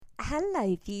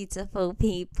Hello, beautiful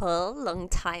people. Long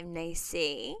time no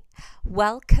see.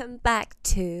 Welcome back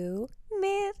to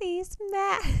Millie's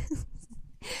Mess.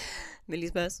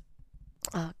 Millie's Mess.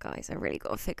 Oh, guys, I really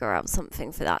got to figure out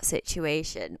something for that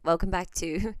situation. Welcome back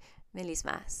to Millie's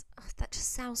Mess. Oh, that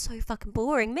just sounds so fucking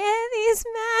boring. Millie's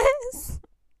Mess.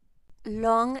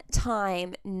 Long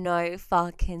time no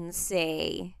fucking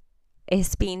see.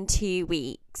 It's been 2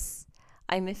 weeks.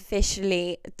 I'm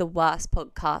officially the worst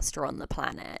podcaster on the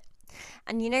planet.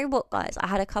 And you know what, guys? I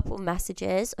had a couple of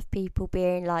messages of people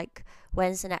being like,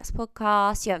 when's the next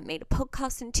podcast? You haven't made a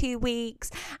podcast in 2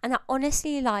 weeks. And that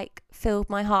honestly filled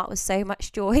my heart with so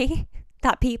much joy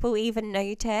that people even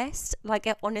noticed.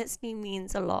 It honestly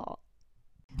means a lot.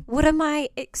 What are my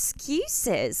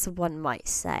excuses, one might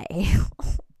say?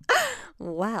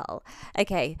 Well,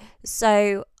 okay,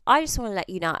 so I just want to let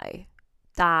you know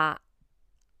that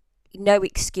no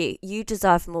excuse. You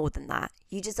deserve more than that.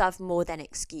 You deserve more than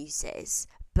excuses.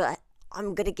 But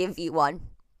I'm going to give you one.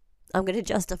 I'm going to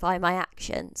justify my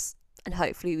actions. And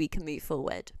hopefully we can move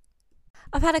forward.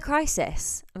 I've had a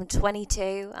crisis. I'm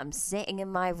 22. I'm sitting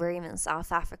in my room in South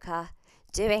Africa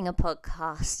doing a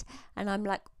podcast. And I'm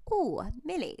like, oh,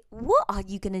 Millie, what are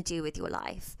you going to do with your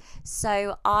life?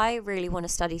 So I really want to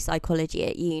study psychology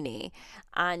at uni.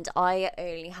 And I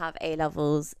only have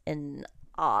A-levels in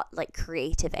art,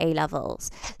 creative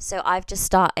A-levels. So I've just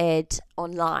started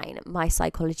online my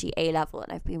psychology A-level,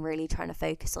 and I've been really trying to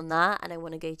focus on that, and I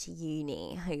want to go to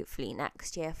uni hopefully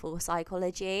next year for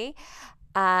psychology.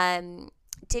 Didn't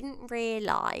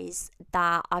realise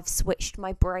that I've switched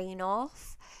my brain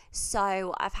off,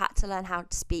 so I've had to learn how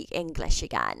to speak English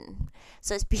again.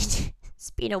 So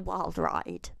it's been a wild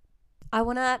ride. I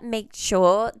want to make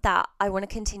sure that I want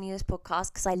to continue this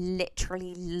podcast because I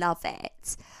literally love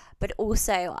it. But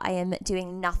also I am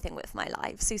doing nothing with my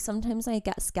life. So sometimes I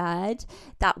get scared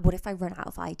that what if I run out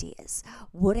of ideas?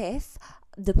 What if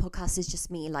the podcast is just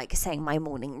me saying my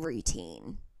morning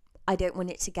routine? I don't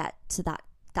want it to get to that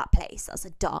place. That's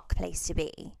a dark place to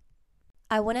be.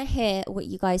 I want to hear what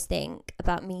you guys think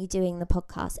about me doing the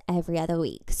podcast every other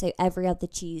week. So every other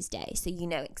Tuesday. So you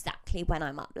know exactly when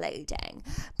I'm uploading.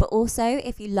 But also,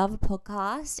 if you love a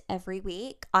podcast every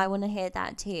week, I want to hear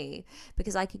that too.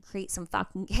 Because I could create some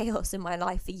fucking chaos in my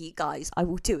life for you guys. I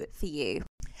will do it for you.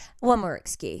 One more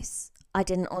excuse. I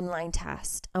did an online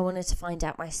test. I wanted to find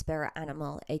out my spirit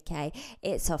animal, okay?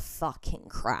 It's a fucking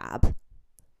crab.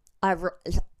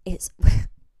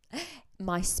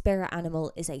 My spirit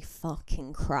animal is a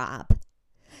fucking crab.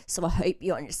 So I hope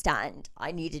you understand.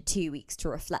 I needed 2 weeks to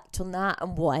reflect on that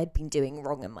and what I'd been doing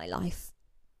wrong in my life.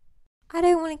 I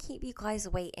don't want to keep you guys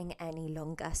waiting any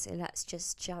longer, so let's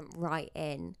just jump right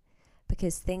in.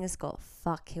 Because things got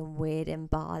fucking weird in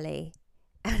Bali.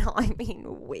 And I mean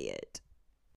weird.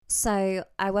 So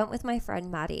I went with my friend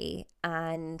Maddie,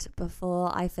 and before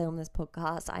I filmed this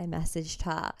podcast, I messaged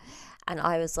her and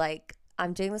I was like,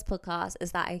 I'm doing this podcast.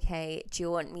 Is that okay? Do you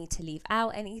want me to leave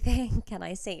out anything? Can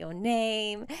I say your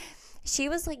name? She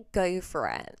was like, go for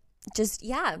it.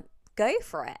 Go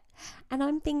for it. And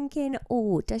I'm thinking,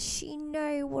 oh, does she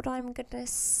know what I'm going to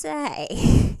say?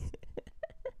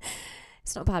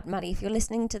 It's not bad, Maddie. If you're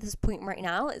listening to this point right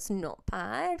now, it's not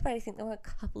bad. But I think there were a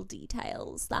couple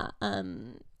details that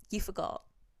you forgot.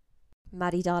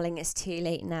 Maddie, darling, it's too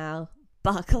late now.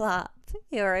 Buckle up.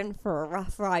 You're in for a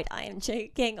rough ride. I am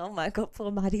joking. Oh my God, poor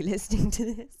Maddie listening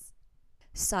to this.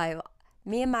 So,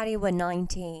 me and Maddie were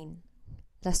 19.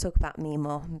 Let's talk about me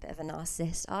more. I'm a bit of a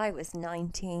narcissist. I was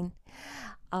 19.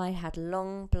 I had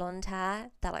long blonde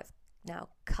hair that I've now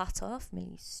cut off. Me,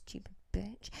 you stupid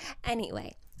bitch.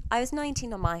 Anyway, I was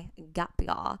 19 on my gap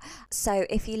year. So,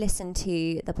 if you listen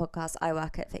to the podcast, I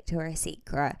work at Victoria's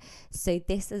Secret. So,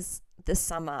 this is the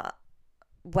summer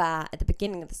where at the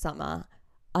beginning of the summer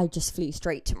I just flew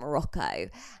straight to Morocco,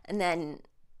 and then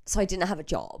so I didn't have a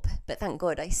job, but thank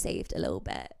God I saved a little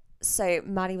bit. So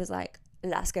Maddie was like,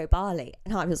 let's go Bali,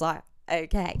 and I was like,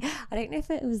 okay. I don't know if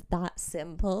it was that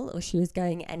simple or she was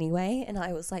going anyway, and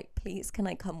I was like, please, can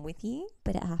I come with you?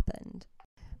 But it happened.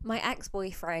 My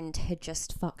ex-boyfriend had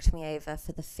just fucked me over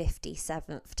for the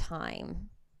 57th time,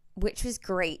 which was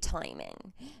great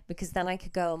timing because then I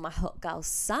could go on my hot girl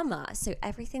summer. So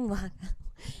everything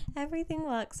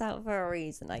works out for a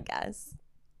reason, I guess.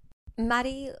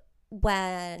 Maddie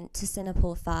went to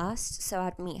Singapore first, so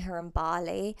I'd meet her in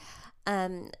Bali.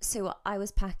 So I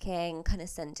was packing, kind of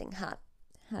sending her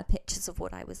pictures of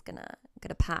what I was gonna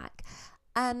pack.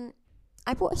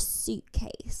 I bought a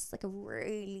suitcase, a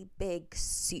really big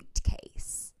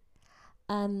suitcase.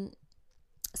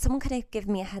 Someone could have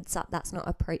given me a heads up that's not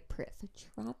appropriate for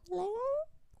traveling,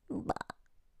 but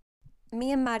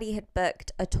me and Maddie had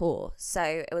booked a tour. So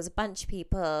it was a bunch of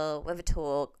people with a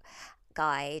tour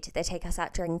guide. They take us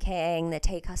out drinking. They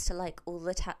take us to like all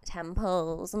the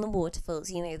temples and the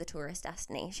waterfalls, you know, the tourist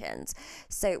destinations.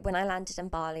 So when I landed in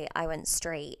Bali, I went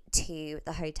straight to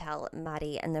the hotel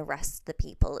Maddie and the rest of the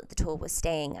people at the tour was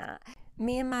staying at.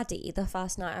 Me and Maddie, the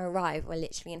first night I arrived, were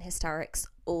literally in hysterics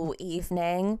all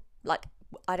evening. Like,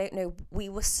 I don't know, we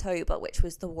were sober, which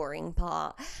was the worrying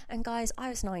part. And guys, I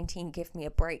was 19, give me a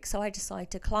break. So I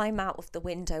decided to climb out of the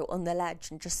window on the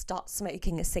ledge and just start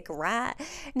smoking a cigarette.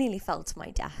 Nearly fell to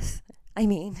my death. I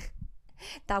mean,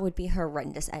 that would be a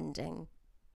horrendous ending.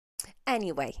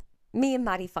 Anyway, me and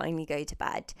Maddie finally go to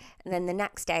bed. And then the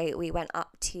next day we went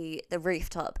up to the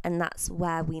rooftop, and that's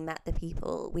where we met the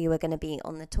people we were going to be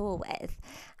on the tour with.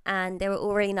 And they were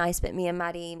all really nice, but me and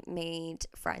Maddie made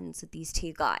friends with these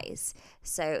two guys.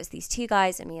 So it was these two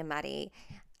guys and me and Maddie,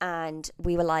 and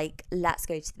we were like, let's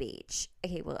go to the beach.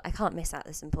 Okay, well, I can't miss out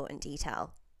this important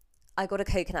detail. I got a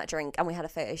coconut drink and we had a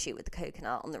photo shoot with the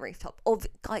coconut on the rooftop.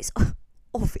 Guys,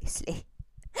 obviously,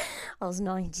 I was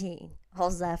 19. I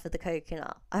was there for the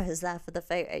coconut. I was there for the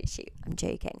photo shoot. I'm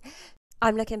joking.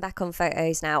 I'm looking back on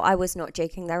photos now. I was not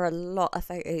joking. There are a lot of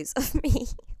photos of me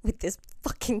with this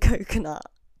fucking coconut.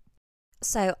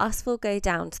 So us will go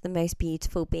down to the most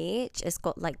beautiful beach. It's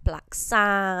got like black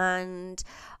sand.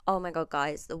 Oh my God,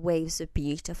 guys, the waves are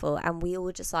beautiful. And we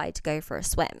all decide to go for a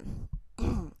swim.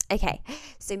 Okay,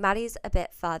 so Maddie's a bit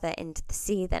further into the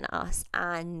sea than us.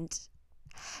 And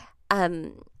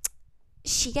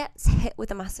she gets hit with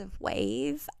a massive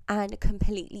wave and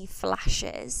completely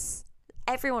flashes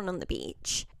everyone on the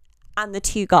beach and the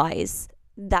two guys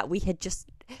that we had just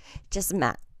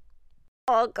met.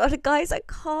 Oh God, guys, I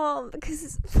can't,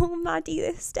 because poor Maddie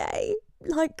this day.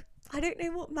 Like, I don't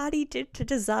know what Maddie did to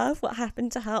deserve what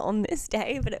happened to her on this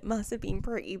day, but it must have been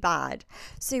pretty bad.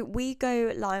 So we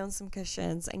go lie on some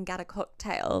cushions and get a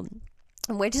cocktail,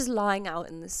 and we're just lying out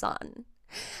in the sun.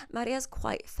 Maddie has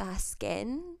quite fair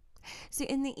skin. So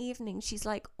in the evening, she's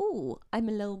like, oh, I'm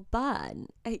a little burn,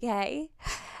 okay?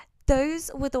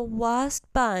 Those were the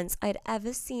worst burns I'd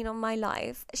ever seen on my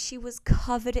life. She was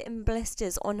covered in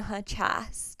blisters on her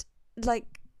chest, like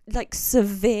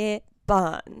severe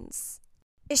burns.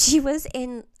 She was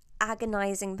in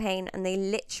agonizing pain, and they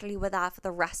literally were there for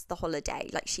the rest of the holiday.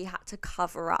 Like, she had to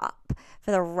cover up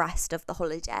for the rest of the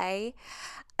holiday.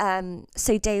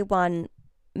 So day one,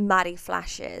 Maddie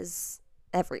flashes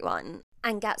everyone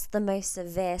and gets the most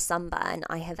severe sunburn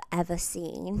I have ever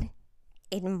seen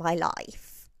in my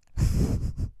life.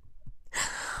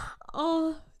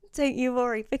 Oh, don't you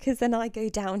worry, because then I go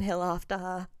downhill after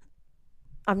her.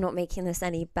 I'm not making this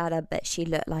any better, but she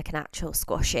looked like an actual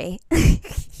squashy.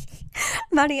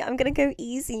 Maddie, I'm going to go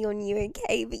easy on you,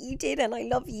 okay? But you did, and I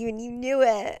love you, and you knew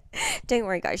it. Don't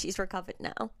worry, guys, she's recovered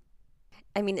now.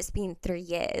 I mean, it's been 3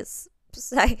 years,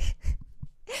 so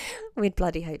we'd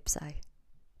bloody hope so.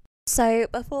 So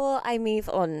before I move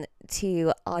on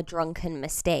to our drunken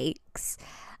mistakes,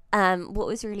 what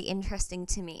was really interesting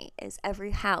to me is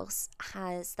every house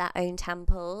has their own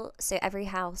temple. So every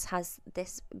house has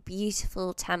this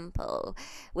beautiful temple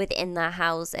within their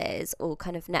houses or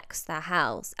kind of next to their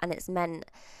house, and it's meant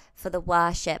for the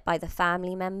worship by the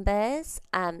family members.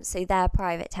 So they're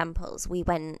private temples. We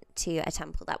went to a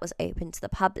temple that was open to the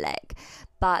public.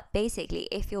 But basically,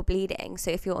 if you're bleeding,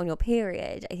 so if you're on your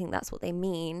period, I think that's what they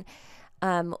mean,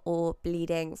 or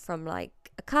bleeding from like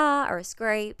a car or a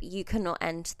scrape, you cannot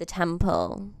enter the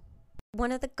temple.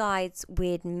 One of the guides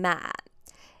we'd met,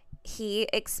 he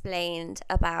explained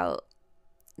about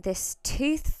this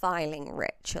tooth filing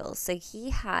ritual. So he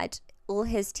had all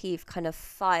his teeth kind of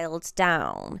filed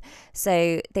down.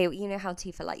 So they, you know how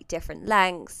teeth are like different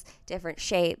lengths, different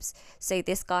shapes. So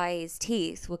this guy's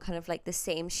teeth were kind of like the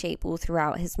same shape all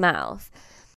throughout his mouth.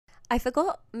 I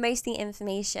forgot most of the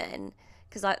information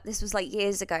because this was like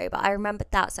years ago, but I remembered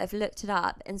that, so I've looked it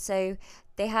up. And so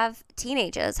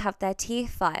teenagers have their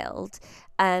teeth filed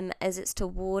as it's to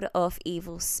ward off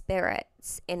evil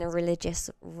spirits in a religious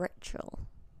ritual.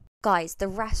 Guys, the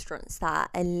restaurants there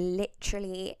are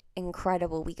literally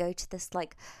incredible. We go to this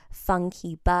like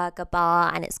funky burger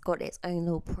bar, and it's got its own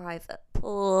little private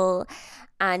pool.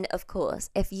 And of course,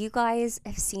 if you guys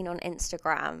have seen on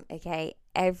Instagram, okay,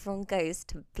 everyone goes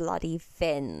to bloody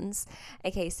Finn's.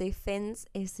 Okay, so Finn's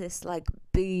is this like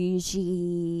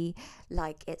bougie,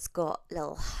 like it's got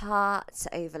little huts,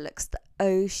 it overlooks the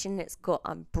ocean, it's got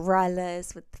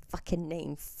umbrellas with the fucking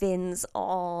name Finn's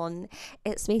on.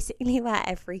 It's basically where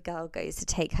every girl goes to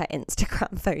take her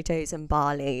Instagram photos in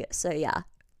Bali. So yeah,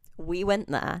 we went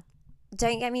there.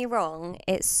 Don't get me wrong,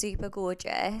 it's super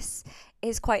gorgeous.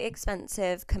 is quite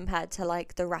expensive compared to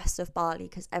like the rest of Bali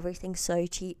because everything's so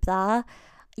cheap there.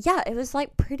 Yeah, it was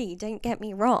like pretty, don't get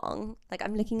me wrong. Like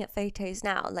I'm looking at photos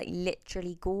now, like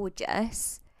literally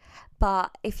gorgeous.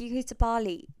 But if you go to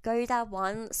Bali, go there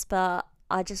once, but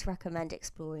I just recommend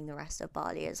exploring the rest of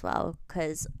Bali as well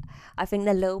because I think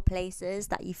the little places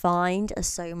that you find are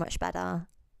so much better.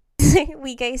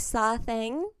 We go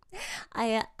surfing.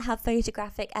 I have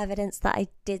photographic evidence that I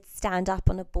did stand up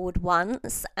on a board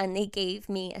once and they gave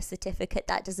me a certificate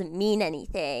that doesn't mean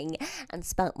anything and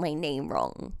spelt my name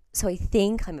wrong. So I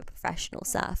think I'm a professional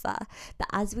surfer. But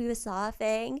as we were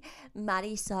surfing,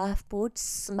 Maddie's surfboard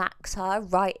smacks her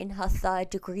right in her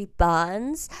 3rd-degree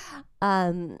burns.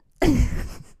 Oh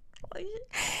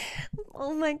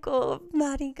my god,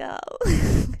 Maddie girl.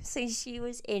 So she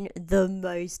was in the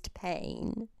most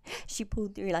pain. She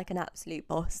pulled through like an absolute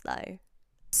boss though.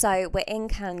 So we're in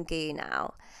Cancun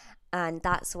now, and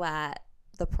that's where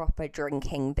the proper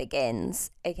drinking begins.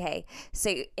 Okay,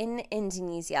 so in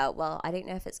Indonesia, well, I don't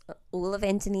know if it's all of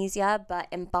Indonesia, but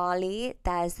in Bali,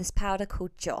 there's this powder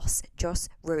called Joss. Joss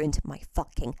ruined my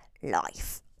fucking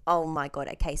life. Oh my god.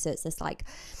 Okay, so it's this like,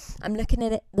 I'm looking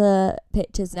at the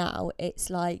pictures now.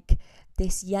 It's like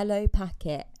this yellow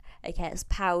packet. Okay, it's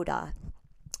powder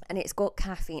and it's got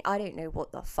caffeine. I don't know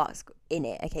what the fuck's in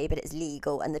it, okay, but it's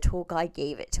legal and the tour guide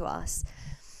gave it to us.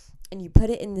 And you put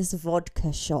it in this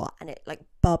vodka shot and it like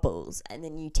bubbles and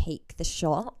then you take the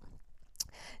shot.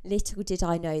 Little did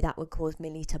I know that would cause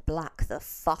Millie to black the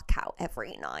fuck out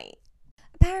every night.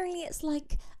 Apparently it's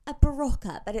like a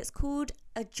Barocca, but it's called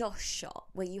a Josh shot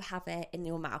where you have it in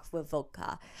your mouth with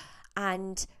vodka.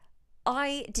 And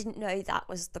I didn't know that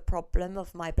was the problem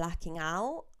of my blacking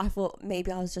out. I thought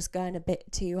maybe I was just going a bit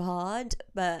too hard.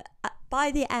 But by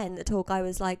the end, the tour guy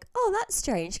was like, oh, that's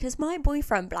strange because my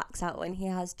boyfriend blacks out when he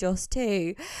has Joss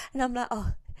too. And I'm like,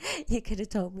 oh, you could have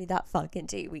told me that fucking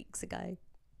 2 weeks ago.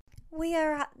 We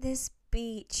are at this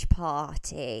beach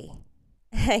party.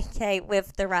 Okay,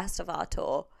 with the rest of our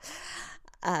tour.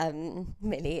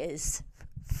 Millie is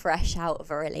fresh out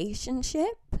of a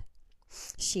relationship.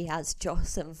 She has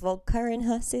Joss and vodka in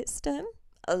her system,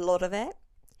 a lot of it.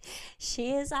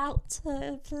 She is out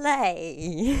to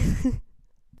play.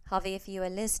 Harvey, if you are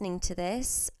listening to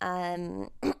this,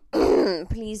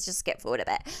 please just skip forward a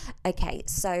bit. Okay,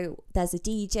 so there's a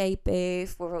DJ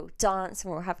booth, we're all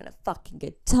dancing, we're having a fucking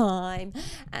good time,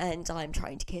 and I'm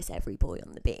trying to kiss every boy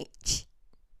on the beach.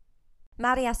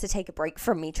 Maddie has to take a break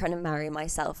from me trying to marry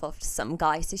myself off to some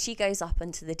guy. So she goes up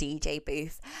into the DJ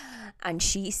booth and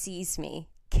she sees me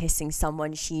kissing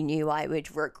someone she knew I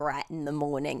would regret in the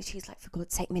morning. She's like, for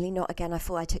God's sake, Millie, not again. I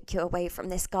thought I took you away from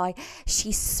this guy.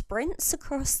 She sprints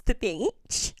across the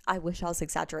beach. I wish I was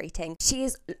exaggerating. She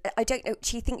is, I don't know,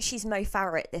 she thinks she's Mo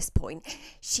Farah at this point.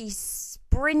 She's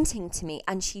sprinting to me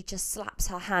and she just slaps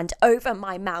her hand over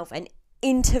my mouth and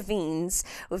intervenes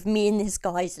with me and this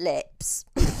guy's lips.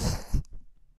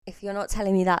 If you're not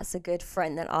telling me that's a good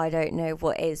friend, then I don't know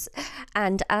what is.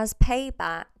 And as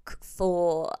payback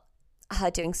for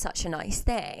her doing such a nice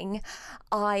thing,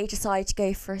 I decided to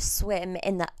go for a swim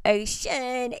in the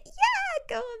ocean. Yeah,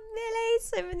 go on, Millie,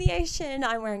 swim in the ocean.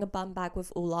 I'm wearing a bum bag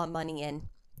with all our money in.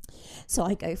 So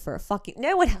I go for a fucking,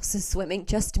 no one else is swimming,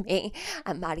 just me.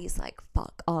 And Maddie's like,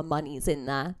 fuck, our money's in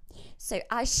there. So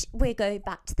as we're going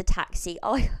back to the taxi,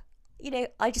 I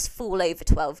just fall over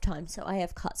 12 times. So I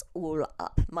have cuts all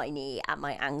up my knee and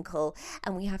my ankle.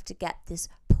 And we have to get this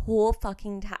poor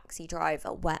fucking taxi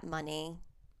driver wet money.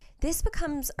 This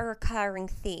becomes a recurring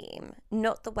theme,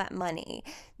 not the wet money.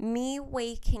 Me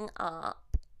waking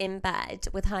up in bed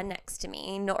with her next to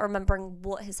me, not remembering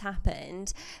what has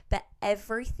happened, but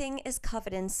everything is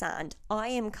covered in sand. I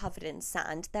am covered in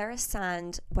sand. There is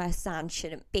sand where sand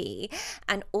shouldn't be,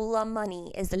 and all our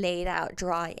money is laid out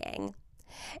drying.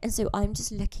 And so I'm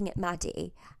just looking at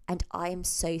Maddie and I am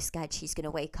so scared she's going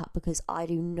to wake up because I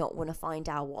do not want to find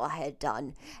out what I had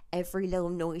done. Every little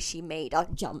noise she made, I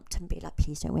jumped and be like,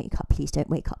 please don't wake up, please don't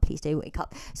wake up, please don't wake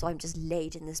up. So I'm just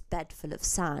laid in this bed full of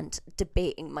sand,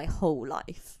 debating my whole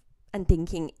life and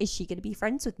thinking, is she going to be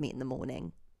friends with me in the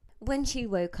morning? When she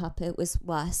woke up, it was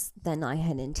worse than I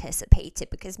had anticipated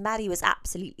because Maddie was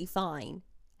absolutely fine.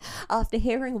 After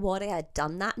hearing what I had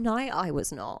done that night, I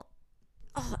was not.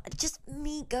 Oh, just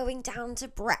me going down to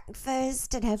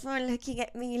breakfast and everyone looking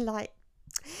at me like,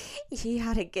 you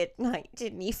had a good night,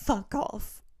 didn't you? Fuck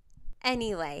off.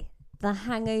 Anyway, the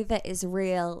hangover is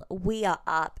real. We are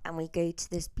up and we go to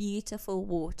this beautiful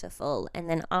waterfall. And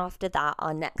then after that,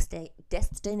 our next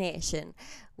destination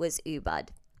was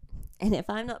Ubud. And if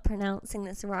I'm not pronouncing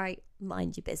this right,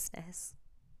 mind your business.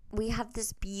 We have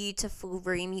this beautiful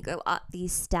room. You go up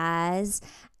these stairs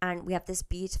and we have this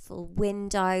beautiful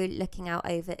window looking out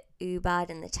over Ubud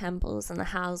and the temples and the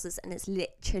houses, and it's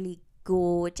literally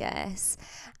gorgeous.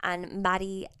 And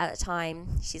Maddie, at the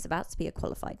time, she's about to be a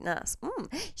qualified nurse.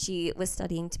 She was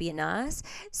studying to be a nurse,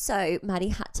 so Maddie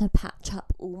had to patch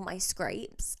up all my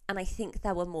scrapes, and I think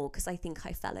there were more because I think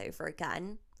I fell over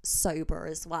again, sober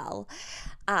as well,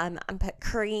 and put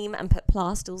cream and put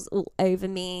plasters all over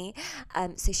me.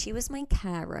 So she was my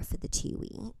carer for the 2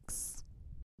 weeks.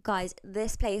 Guys,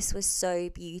 this place was so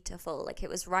beautiful. Like,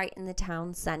 it was right in the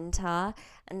town centre,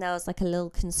 and there was like a little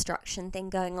construction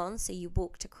thing going on, so you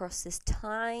walked across this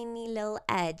tiny little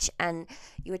edge and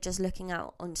you were just looking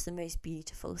out onto the most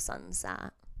beautiful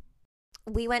sunset.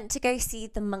 We went to go see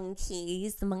the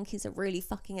monkeys. The monkeys are really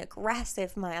fucking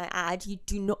aggressive, may I add. You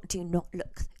do not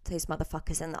look those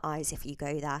motherfuckers in the eyes if you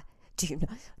go there. Do not.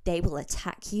 They will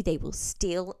attack you. They will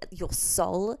steal your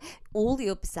soul, all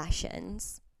your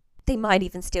possessions. They might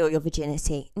even steal your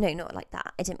virginity. No, not like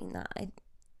that. I didn't mean that.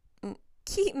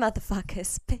 Cute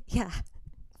motherfuckers, but yeah,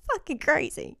 fucking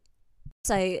crazy.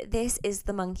 So this is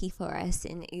the monkey forest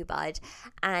in Ubud,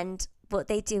 and what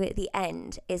they do at the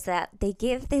end is that they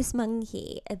give this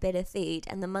monkey a bit of food,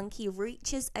 and the monkey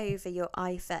reaches over your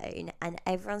iPhone, and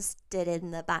everyone stood in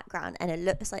the background, and it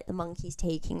looks like the monkey's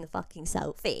taking the fucking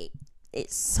selfie.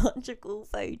 It's such a cool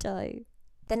photo.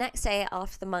 The next day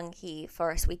after the monkey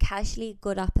forest, we casually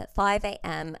got up at 5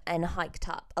 a.m. and hiked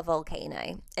up a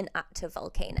volcano, an active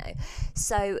volcano.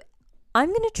 So I'm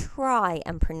going to try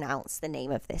and pronounce the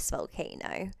name of this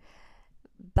volcano.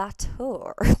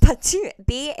 Batur,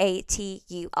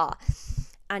 B-A-T-U-R.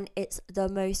 And it's the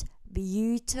most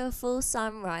beautiful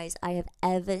sunrise I have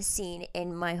ever seen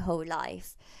in my whole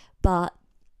life. But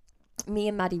me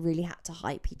and Maddie really had to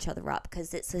hype each other up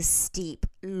because it's a steep,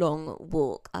 long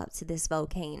walk up to this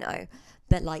volcano.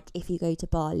 But like, if you go to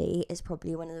Bali, it's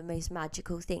probably one of the most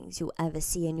magical things you'll ever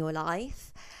see in your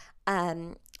life.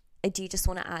 I do just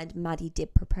want to add, Maddie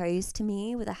did propose to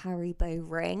me with a Haribo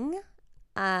ring.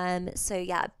 So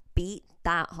yeah, beat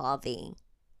that, Harvey.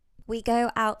 We go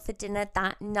out for dinner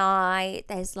that night.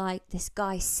 There's like this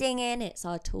guy singing. It's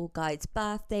our tour guide's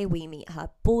birthday. We meet her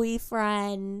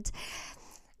boyfriend.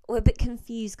 We're a bit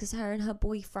confused because her and her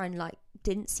boyfriend like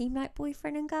didn't seem like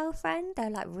boyfriend and girlfriend. They're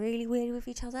like really weird with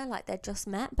each other, like they're just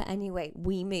met. But anyway,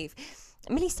 we move.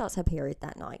 Millie starts her period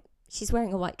that night. She's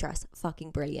wearing a white dress,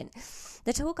 fucking brilliant.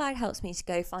 The tour guide helps me to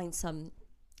go find some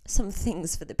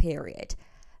things for the period.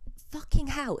 Fucking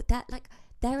hell, that like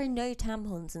there are no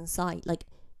tampons in sight. Like,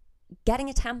 getting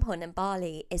a tampon in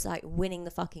Bali is like winning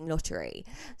the fucking lottery.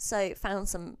 So found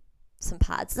some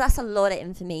pads. That's a lot of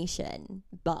information,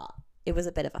 but it was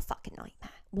a bit of a fucking nightmare.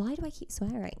 Why do I keep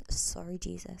swearing? Sorry,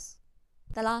 Jesus.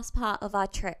 The last part of our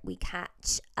trip, we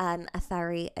catch a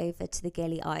ferry over to the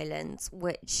Gili Islands,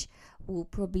 which will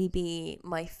probably be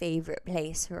my favourite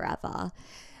place forever.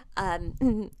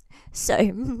 So,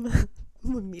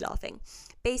 me laughing.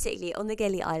 Basically, on the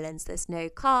Gili Islands, there's no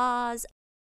cars.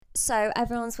 So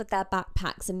everyone's with their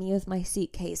backpacks, and me with my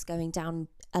suitcase going down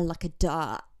like a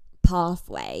dirt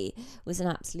pathway was an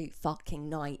absolute fucking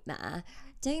nightmare.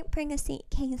 Don't bring a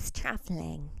suitcase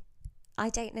travelling. I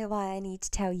don't know why I need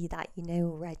to tell you that, you know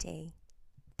already.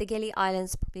 The Gili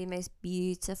Islands is probably the most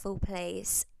beautiful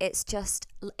place. It's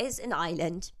an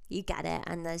island, you get it,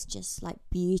 and there's just like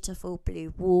beautiful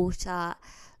blue water,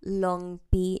 long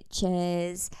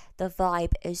beaches. The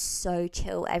vibe is so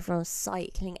chill. Everyone's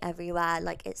cycling everywhere.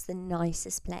 Like, it's the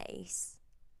nicest place.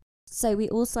 So we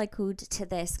all cycled to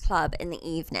this club in the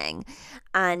evening,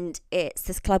 and it's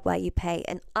this club where you pay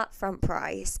an upfront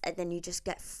price and then you just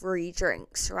get free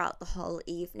drinks throughout the whole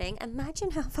evening.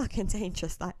 Imagine how fucking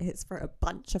dangerous that is for a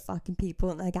bunch of fucking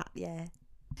people in their gap year.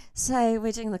 So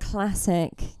we're doing the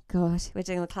classic.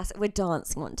 We're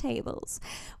dancing on tables.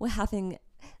 We're having,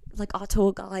 like, our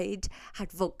tour guide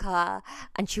had vodka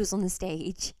and she was on the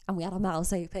stage and we had our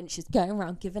mouths open. She was going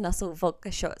around giving us all vodka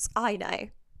shots. I know.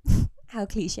 How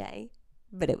cliche,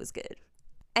 but it was good.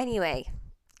 Anyway,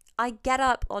 I get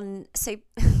up onto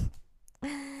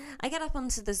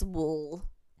this wall,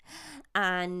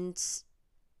 and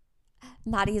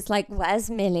Maddie's like, "Where's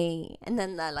Millie?" And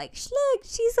then they're like, "Look,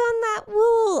 she's on that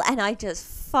wall," and I just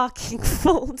fucking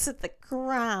fall to the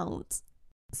ground.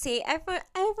 See,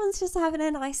 everyone's just having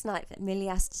a nice night, but Millie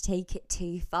has to take it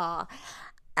too far.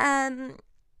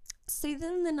 So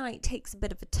then the night takes a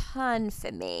bit of a turn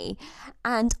for me,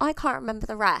 and I can't remember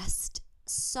the rest.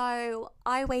 So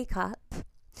I wake up,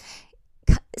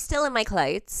 still in my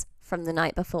clothes from the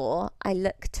night before. I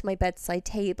look to my bedside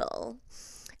table,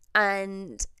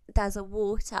 and there's a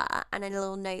water and a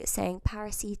little note saying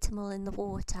paracetamol in the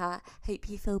water, hope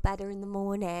you feel better in the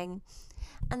morning.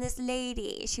 And this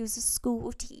lady, she was a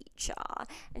school teacher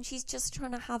and she's just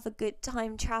trying to have a good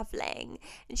time traveling,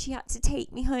 and she had to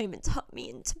take me home and tuck me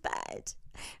into bed.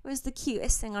 It was the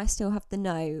cutest thing. I still have the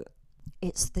note.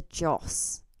 It's the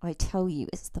Joss. I tell you,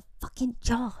 it's the fucking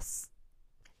Joss.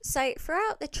 So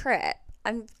throughout the trip,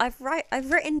 I've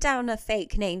written down a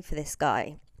fake name for this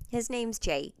guy. His name's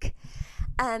Jake.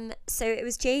 So it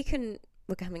was Jake, and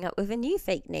we're coming up with a new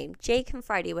fake name. Jake and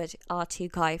Freddie were our two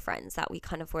guy friends that we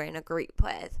kind of were in a group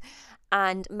with.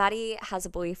 And Maddie has a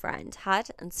boyfriend, had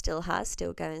and still has,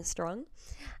 still going strong.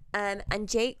 And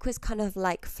Jake was kind of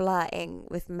like flirting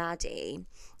with Maddie.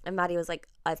 And Maddie was like,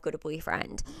 I've got a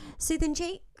boyfriend. So then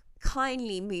Jake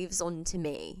kindly moves on to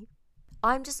me.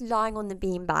 I'm just lying on the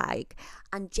beanbag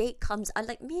and Jake comes, and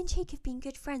like, me and Jake have been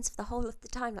good friends for the whole of the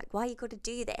time. Like, why you got to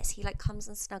do this? He like comes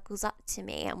and snuggles up to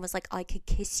me and was like, I could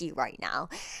kiss you right now.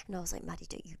 And I was like, Maddie,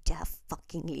 don't you dare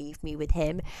fucking leave me with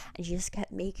him. And she just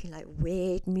kept making like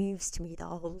weird moves to me the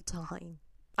whole time.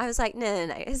 I was like,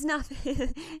 no, it's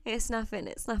nothing. It's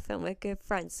nothing. We're good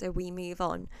friends, so we move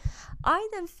on. I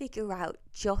then figure out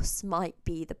Joss might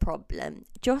be the problem.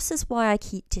 Joss is why I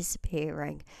keep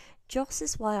disappearing. Joss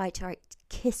is why I try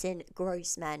kissing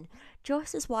gross men.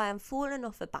 Joss is why I'm falling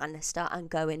off a banister and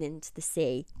going into the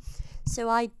sea. So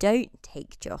I don't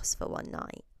take Joss for one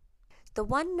night. The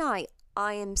one night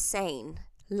I am sane.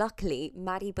 Luckily,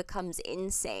 Maddie becomes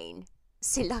insane.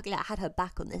 So luckily I had her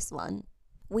back on this one.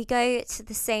 We go to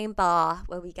the same bar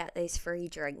where we get those free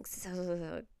drinks.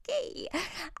 Okay.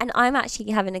 And I'm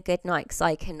actually having a good night because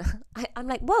I'm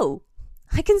like, whoa,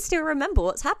 I can still remember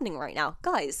what's happening right now.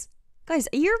 Guys, are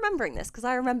you remembering this? Because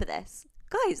I remember this.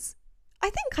 Guys, I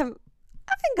think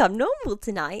I'm normal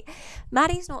tonight.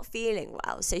 Maddie's not feeling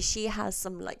well, so she has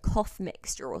some like cough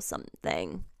mixture or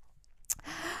something.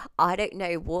 I don't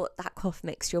know what that cough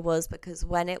mixture was, because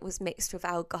when it was mixed with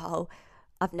alcohol,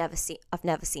 I've never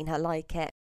seen her like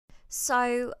it.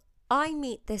 So I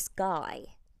meet this guy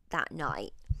that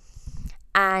night,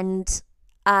 and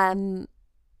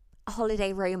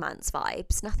holiday romance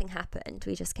vibes. Nothing happened.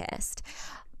 We just kissed.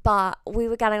 But we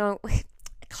were getting on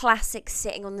classic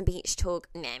sitting on the beach talk.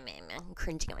 I'm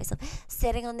cringing at myself.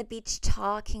 Sitting on the beach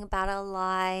talking about our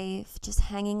life, just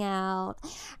hanging out.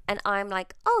 And I'm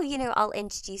like, oh, I'll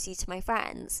introduce you to my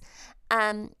friends.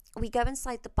 We go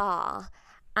inside the bar,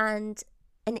 and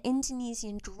an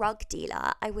Indonesian drug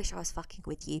dealer, I wish I was fucking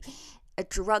with you, a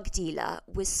drug dealer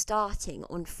was starting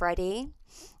on Freddie.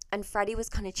 And Freddie was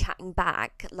kind of chatting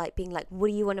back, like being like, what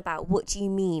are you on about? What do you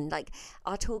mean? Like,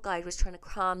 our tour guide was trying to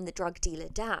calm the drug dealer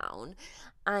down.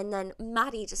 And then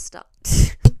Maddie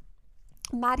decides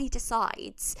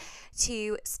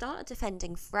to start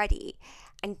defending Freddie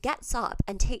and gets up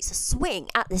and takes a swing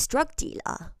at this drug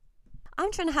dealer.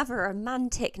 I'm trying to have a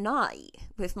romantic night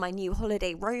with my new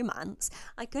holiday romance.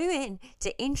 I go in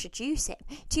to introduce him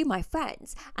to my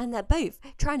friends, and they're both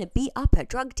trying to beat up a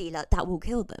drug dealer that will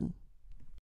kill them.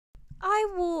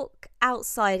 I walk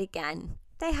outside again.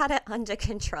 They had it under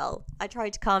control. I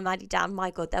tried to calm Maddie down. My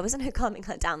God, there was no calming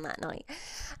her down that night.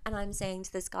 And I'm saying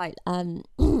to this guy,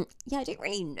 yeah, I don't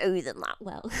really know them that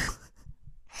well.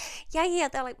 yeah,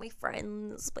 they're like my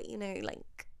friends, but anyway,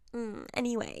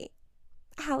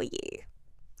 how are you?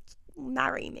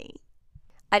 Marry me.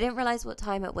 I didn't realise what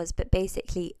time it was, but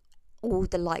basically all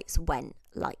the lights went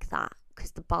like that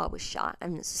because the bar was shut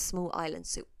and it's a small island,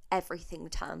 so everything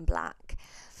turned black.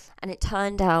 And it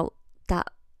turned out that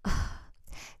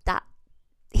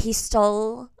he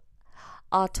stole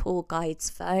our tour guide's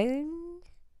phone.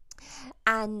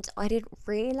 And I didn't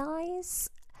realise,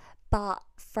 but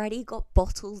Freddie got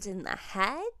bottled in the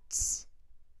head.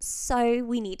 So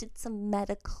we needed some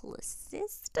medical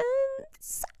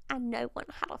assistance. And no one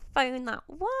had a phone that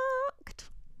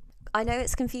worked. I know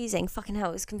it's confusing. Fucking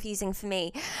hell, it's confusing for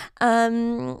me.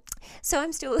 So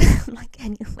I'm still like,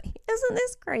 anyway, isn't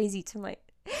this crazy to my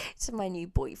new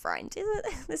boyfriend?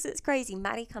 This is crazy.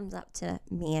 Maddie comes up to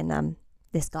me and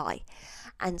this guy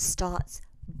and starts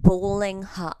bawling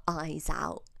her eyes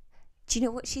out. Do you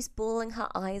know what she's bawling her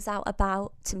eyes out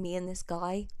about to me and this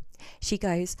guy? She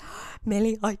goes,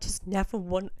 Millie, I just never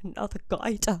want another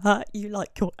guy to hurt you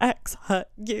like your ex hurt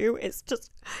you. It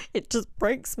just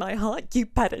breaks my heart. You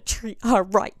better treat her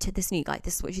right. To this new guy,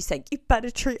 this is what she's saying. You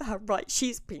better treat her right.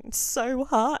 She's been so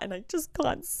hurt and I just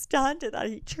can't stand it that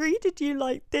he treated you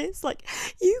like this. Like,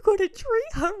 you gotta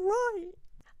treat her right.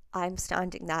 I'm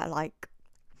standing there like,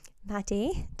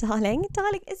 Maddie, darling,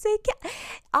 it's okay.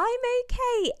 I'm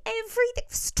okay. Everything.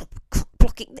 Stop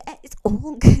blocking there. It's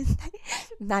all good.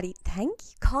 Maddie, thank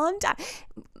you. Calm down.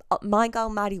 my girl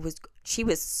Maddie she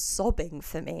was sobbing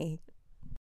for me.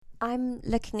 I'm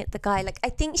looking at the guy like, I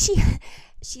think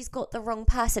she's got the wrong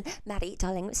person. Maddie,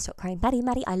 darling, stop crying.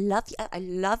 Maddie, I love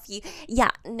you.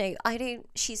 Yeah, no, I don't.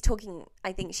 She's talking.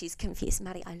 I think she's confused.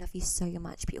 Maddie, I love you so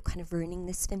much, but you're kind of ruining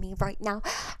this for me right now.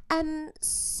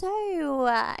 So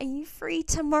are you free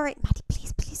tomorrow? Maddie,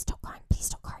 please stop crying. Please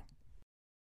stop crying.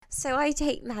 So I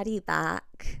take Maddie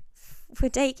back. We're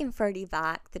taking Freddie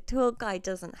back. The tour guide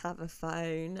doesn't have a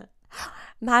phone.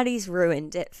 Maddie's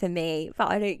ruined it for me, but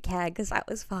I don't care because that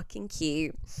was fucking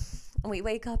cute. And we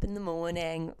wake up in the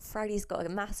morning. Freddie's got a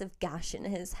massive gash in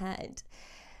his head.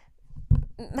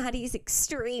 Maddie's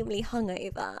extremely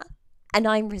hungover, and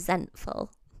I'm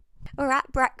resentful. We're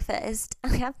at breakfast,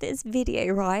 and I have this video,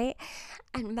 right?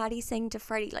 And Maddie's saying to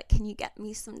Freddie, like, can you get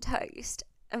me some toast?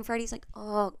 And Freddie's like,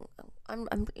 I'm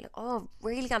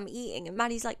eating. And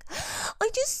Maddie's like, I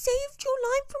just saved your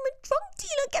life from a drug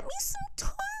dealer. Get me some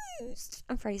toast.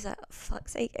 And Freddie's like, oh,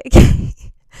 fuck's sake, okay.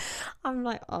 I'm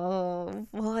like, oh,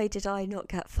 why did I not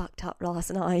get fucked up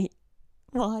last night?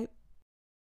 Why?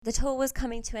 The tour was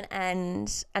coming to an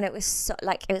end, and it was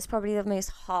it was probably the most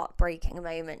heartbreaking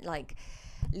moment, like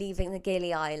leaving the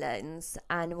Gili Islands,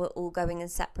 and we're all going in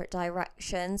separate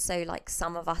directions. So like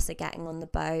some of us are getting on the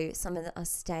boat, some of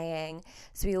us staying.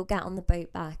 So we all get on the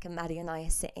boat back, and Maddie and I are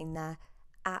sitting there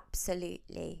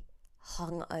absolutely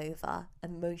hungover,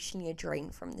 emotionally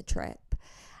drained from the trip.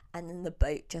 And then the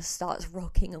boat just starts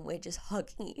rocking, and we're just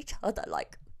hugging each other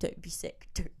like, don't be sick.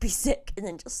 And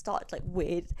then just started like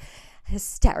weird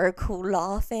hysterical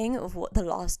laughing of what the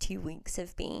last 2 weeks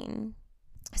have been.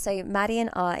 So Maddie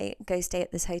and I go stay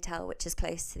at this hotel, which is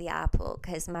close to the airport,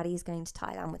 because Maddie's going to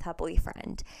Thailand with her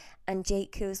boyfriend. And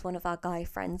Jake, who was one of our guy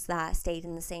friends there, stayed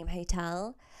in the same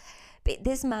hotel. But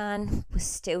this man was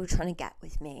still trying to get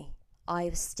with me. I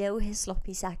was still his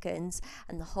sloppy seconds,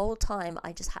 and the whole time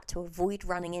I just had to avoid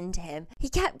running into him. He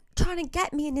kept trying to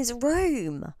get me in his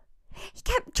room. I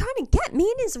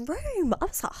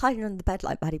was like hiding under the bed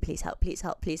like, Maddie, please help.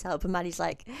 And Maddie's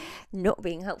like, not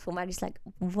being helpful. Maddie's like,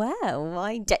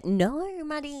 well, no,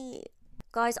 Maddie.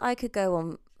 Guys, I could go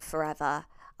on forever.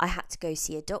 I had to go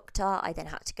see a doctor. I then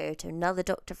had to go to another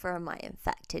doctor for my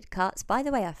infected cuts. By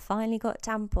the way, I finally got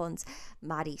tampons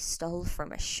Maddie stole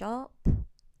from a shop.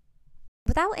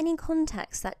 Without any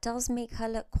context, that does make her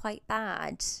look quite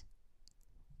bad.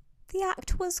 The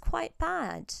act was quite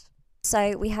bad.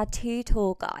 So we had 2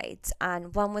 tour guides,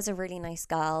 and one was a really nice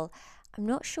girl. I'm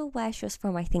not sure where she was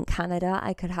from. I think Canada.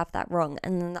 I could have that wrong.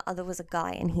 And then the other was a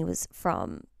guy, and he was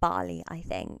from Bali, I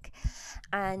think.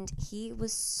 And he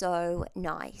was so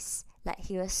nice.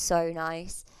 He was so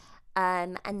nice.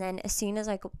 And then as soon as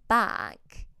I got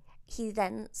back, he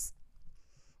then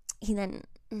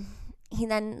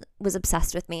was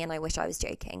obsessed with me, and I wish I was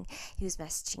joking. He was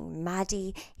messaging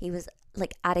Maddie. He was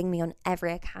adding me on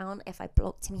every account. If I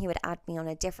blocked him, he would add me on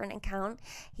a different account.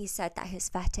 He said that his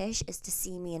fetish is to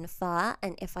see me in fur,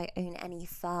 and if I own any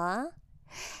fur,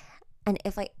 and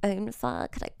if I own fur,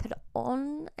 could I put it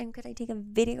on, and could I take a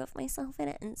video of myself in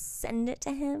it and send it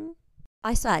to him?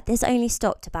 I swear, this only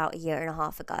stopped about 1.5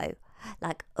 years ago.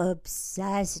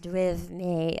 Obsessed with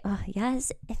me. Oh,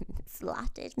 yes, it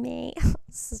flattered me.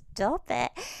 Stop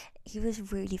it. He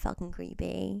was really fucking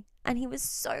creepy, and he was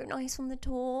so nice on the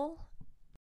tour.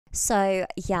 So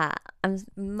yeah, I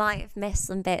might have missed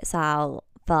some bits out,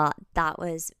 but that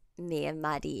was me and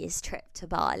Maddie's trip to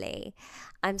Bali.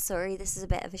 I'm sorry this is a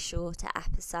bit of a shorter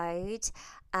episode.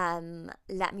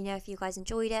 Let me know if you guys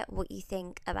enjoyed it, what you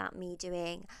think about me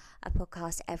doing a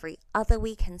podcast every other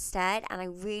week instead, and I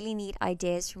really need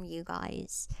ideas from you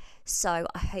guys. So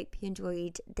I hope you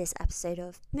enjoyed this episode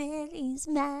of Millie's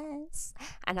Mess,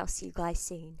 and I'll see you guys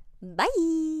soon.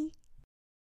 Bye.